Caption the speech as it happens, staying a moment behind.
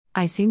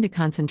I seem to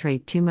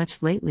concentrate too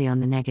much lately on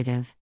the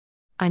negative.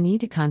 I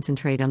need to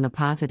concentrate on the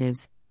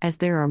positives, as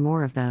there are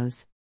more of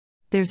those.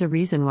 There's a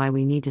reason why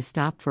we need to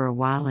stop for a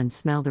while and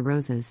smell the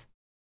roses.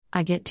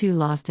 I get too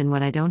lost in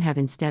what I don't have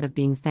instead of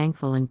being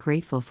thankful and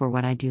grateful for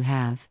what I do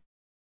have.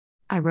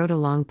 I wrote a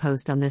long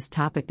post on this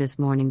topic this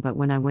morning, but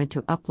when I went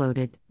to upload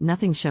it,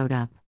 nothing showed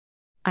up.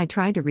 I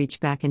tried to reach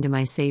back into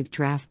my saved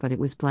draft, but it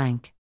was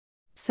blank.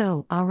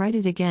 So, I'll write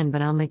it again,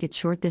 but I'll make it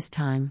short this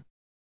time.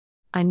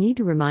 I need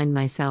to remind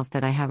myself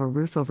that I have a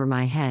roof over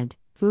my head,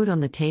 food on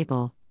the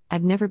table,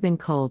 I've never been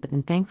cold,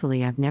 and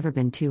thankfully I've never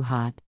been too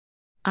hot.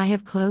 I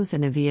have clothes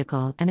and a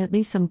vehicle and at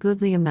least some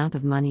goodly amount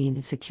of money in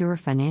a secure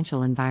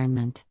financial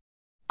environment.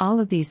 All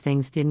of these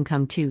things didn't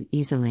come too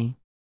easily.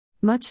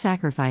 Much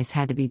sacrifice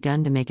had to be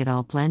done to make it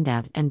all blend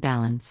out and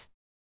balance.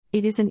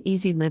 It isn't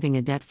easy living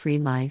a debt-free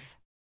life.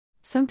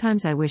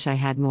 Sometimes I wish I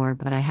had more,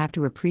 but I have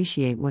to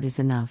appreciate what is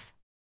enough.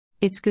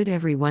 It's good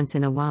every once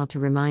in a while to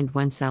remind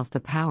oneself the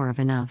power of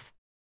enough.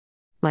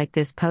 Like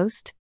this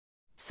post?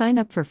 Sign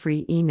up for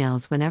free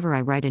emails whenever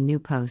I write a new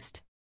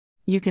post.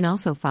 You can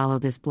also follow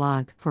this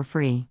blog for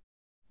free.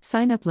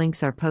 Sign-up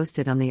links are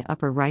posted on the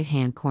upper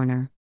right-hand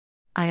corner.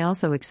 I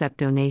also accept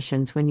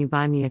donations when you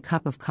buy me a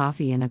cup of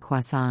coffee and a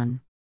croissant.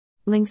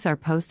 Links are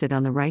posted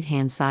on the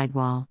right-hand side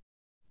wall.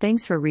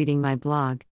 Thanks for reading my blog.